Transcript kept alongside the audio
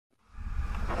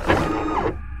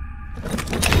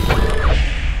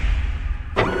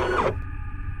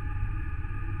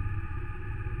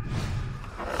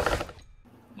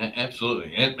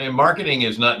absolutely. And marketing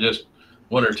is not just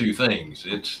one or two things.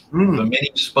 It's the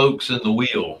many spokes in the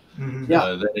wheel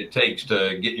that it takes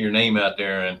to get your name out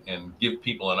there and give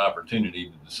people an opportunity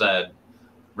to decide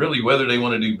really whether they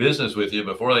want to do business with you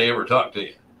before they ever talk to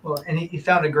you. Well, and he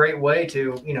found a great way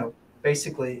to,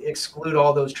 basically exclude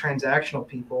all those transactional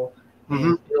people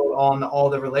and build on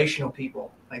all the relational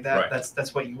people like that. Right.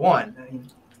 That's what you want. I mean,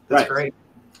 that's great.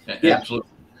 Yeah. Absolutely.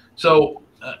 So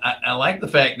I like the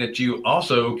fact that you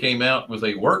also came out with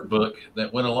a workbook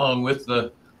that went along with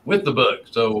the book.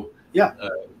 So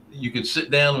you could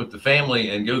sit down with the family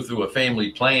and go through a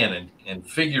family plan and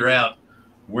figure out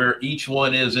where each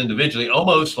one is individually,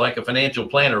 almost like a financial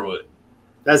planner would.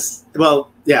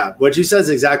 What you said is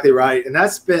exactly right. And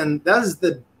that is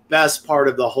the best part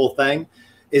of the whole thing,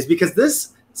 is because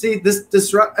this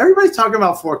disrupt, everybody's talking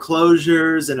about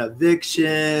foreclosures and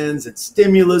evictions and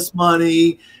stimulus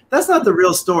money. That's not the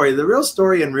real story. The real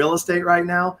story in real estate right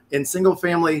now, in single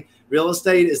family real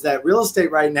estate, is that real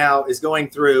estate right now is going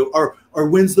through, or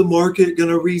when's the market going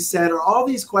to reset, or all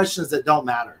these questions that don't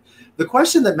matter. The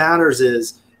question that matters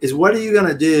is what are you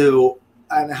going to do,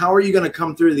 and how are you going to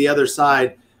come through the other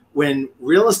side when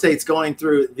real estate's going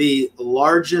through the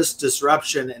largest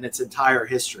disruption in its entire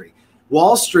history?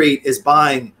 Wall Street is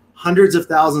buying hundreds of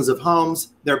thousands of homes.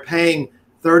 They're paying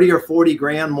 30 or 40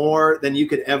 grand more than you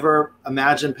could ever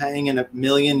imagine paying in a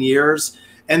million years.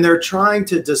 And they're trying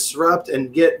to disrupt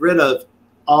and get rid of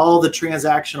all the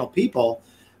transactional people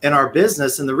in our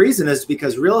business. And the reason is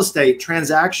because real estate,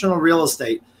 transactional real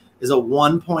estate, is a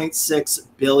 $1.6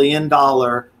 billion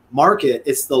market.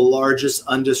 It's the largest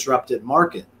undisrupted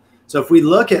market. So if we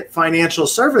look at financial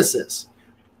services,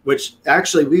 which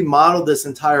actually we modeled this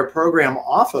entire program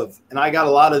off of, and I got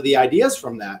a lot of the ideas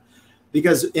from that,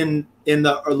 because in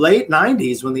the late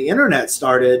 90s, when the internet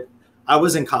started, I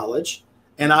was in college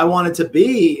and I wanted to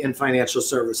be in financial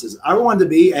services. I wanted to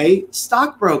be a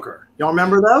stockbroker. Y'all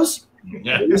remember those?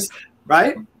 Yeah.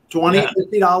 Right? $20,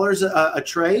 $50 a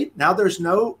trade. Now there's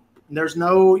no,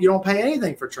 you don't pay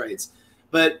anything for trades.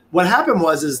 But what happened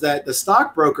is that the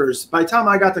stockbrokers, by the time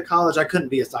I got to college, I couldn't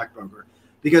be a stockbroker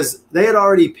because they had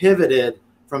already pivoted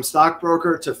from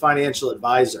stockbroker to financial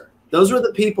advisor. Those were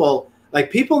the people,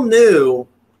 people knew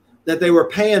that they were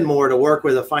paying more to work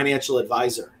with a financial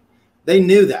advisor. They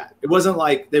knew that. It wasn't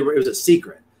like it was a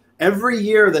secret. Every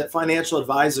year that financial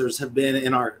advisors have been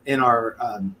in our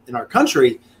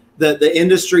country, the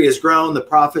industry has grown, the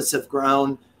profits have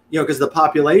grown, because the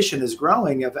population is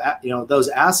growing of, those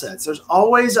assets. There's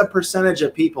always a percentage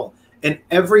of people in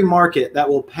every market that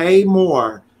will pay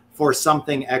more for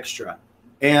something extra.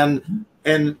 And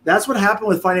that's what happened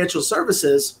with financial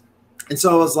services. And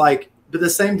so it was but the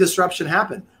same disruption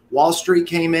happened. Wall Street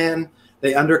came in,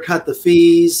 they undercut the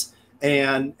fees,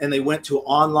 and they went to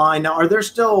online. Now, are there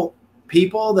still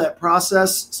people that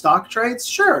process stock trades?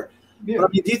 Sure. Yeah.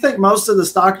 But do you think most of the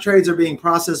stock trades are being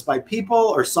processed by people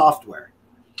or software?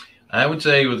 I would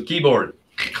say with a keyboard.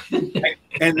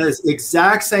 And the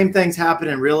exact same things happen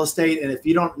in real estate. And if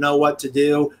you don't know what to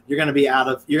do, you're going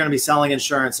to be selling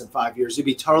insurance in 5 years. You'll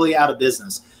be totally out of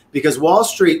business because Wall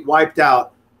Street wiped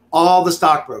out all the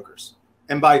stockbrokers.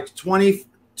 And by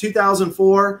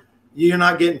 2004, you're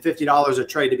not getting $50 a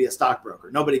trade to be a stockbroker.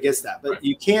 Nobody gets that. But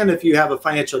you can if you have a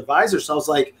financial advisor. So I was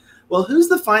like, well, who's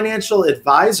the financial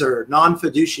advisor,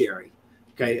 non-fiduciary?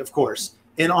 Okay, of course,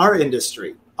 in our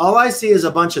industry. All I see is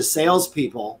a bunch of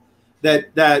salespeople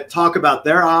that talk about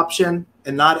their option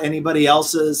and not anybody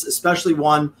else's, especially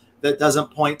one that doesn't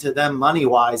point to them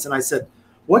money-wise. And I said,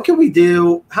 what can we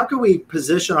do? How can we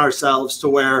position ourselves to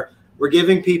where we're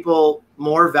giving people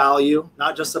more value,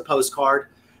 not just a postcard,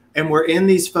 and we're in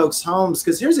these folks' homes?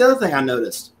 Because here's the other thing I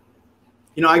noticed.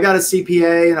 I got a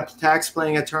CPA and a tax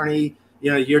planning attorney.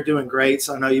 You're doing great,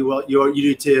 so I know you will. You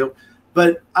do too.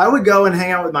 But I would go and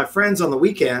hang out with my friends on the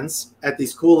weekends at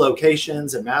these cool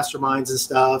locations and masterminds and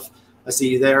stuff. I see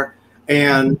you there.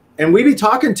 And we'd be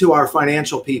talking to our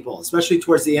financial people, especially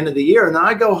towards the end of the year. And then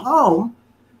I go home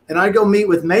and I go meet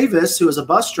with Mavis, who is a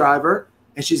bus driver,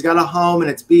 and she's got a home and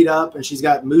it's beat up, and she's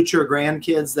got moocher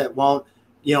grandkids that won't,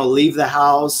 leave the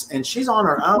house, and she's on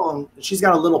her own. She's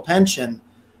got a little pension.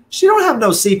 She don't have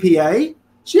no CPA.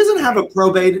 She doesn't have a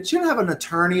probate. She doesn't have an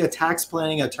attorney, a tax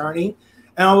planning attorney.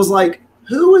 And I was like,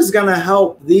 who is going to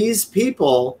help these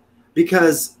people?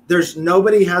 Because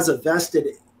nobody has a vested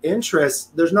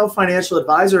interest. There's no financial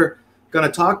advisor going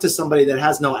to talk to somebody that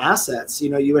has no assets.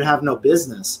 You would have no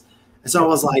business. And so I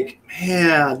was like,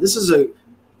 man,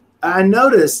 I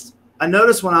noticed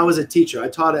when I was a teacher, I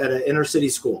taught at an inner city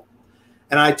school,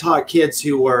 and I taught kids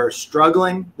who were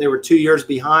struggling. They were 2 years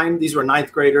behind. These were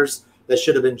ninth graders that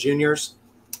should have been juniors.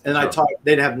 And I taught,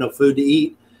 they'd have no food to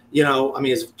eat. You know, I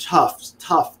mean, it's a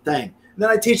tough thing. And then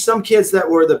I teach some kids that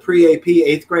were the pre-AP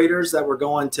 8th graders that were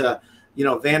going to, you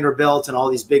know, Vanderbilt and all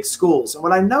these big schools. And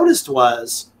what I noticed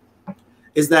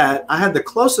is that I had the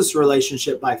closest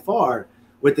relationship by far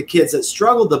with the kids that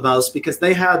struggled the most because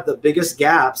they had the biggest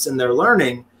gaps in their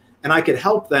learning, and I could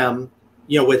help them,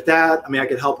 you know, with that. I mean, I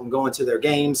could help them go into their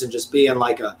games and just being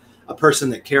like a person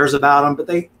that cares about them.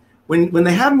 But when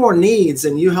they have more needs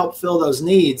and you help fill those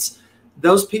needs,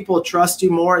 those people trust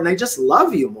you more and they just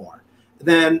love you more.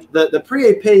 Then the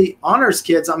pre-AP honors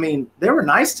kids, I mean, they were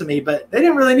nice to me, but they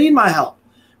didn't really need my help.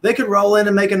 They could roll in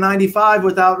and make a 95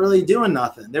 without really doing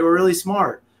nothing. They were really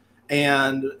smart.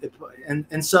 And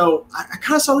so I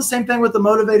kind of saw the same thing with the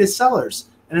motivated sellers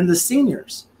and in the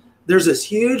seniors. There's this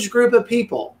huge group of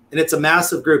people, and it's a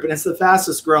massive group, and it's the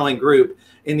fastest growing group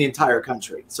in the entire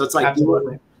country. So it's like,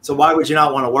 absolutely. So why would you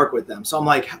not want to work with them? So I'm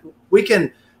like, we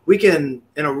can, in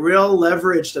a real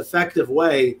leveraged, effective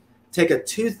way, take a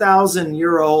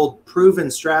 2,000-year-old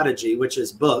proven strategy, which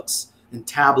is books and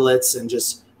tablets and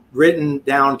just written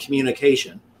down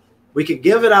communication. We could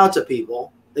give it out to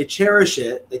people. They cherish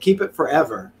it. They keep it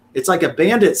forever. It's like a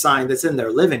bandit sign that's in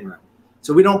their living room.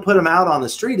 So we don't put them out on the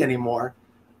street anymore.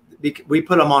 We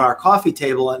put them on our coffee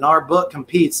table, and our book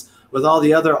competes with all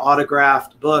the other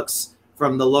autographed books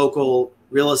from the local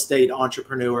real estate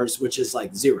entrepreneurs, which is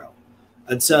like zero.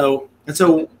 And so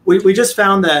we just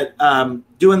found that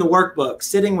doing the workbook,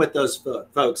 sitting with those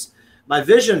folks, my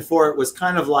vision for it was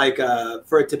kind of like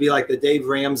for it to be like the Dave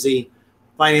Ramsey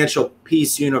Financial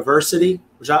Peace University,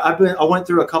 which I went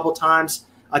through a couple times.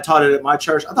 I taught it at my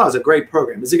church. I thought it was a great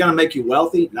program. Is it going to make you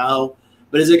wealthy? No.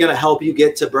 But is it going to help you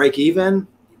get to break even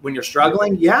when you're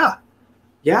struggling? Yeah.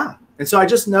 And so I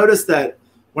just noticed that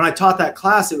when I taught that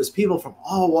class, it was people from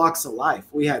all walks of life.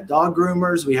 We had dog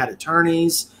groomers, we had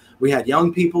attorneys, we had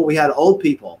young people, we had old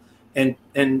people. And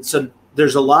so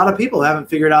there's a lot of people who haven't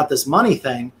figured out this money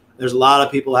thing. There's a lot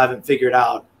of people who haven't figured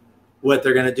out what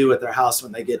they're going to do with their house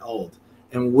when they get old.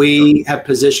 And we have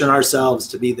positioned ourselves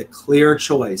to be the clear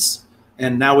choice.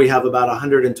 And now we have about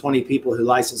 120 people who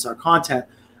license our content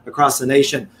across the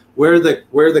nation. We're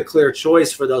the clear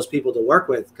choice for those people to work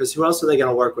with, because who else are they going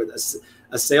to work with?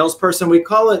 A salesperson? We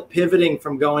call it pivoting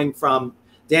from going from,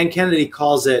 Dan Kennedy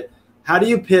calls it, how do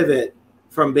you pivot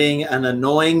from being an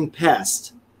annoying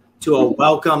pest to a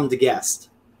welcomed guest?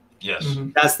 Yes.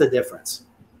 That's the difference.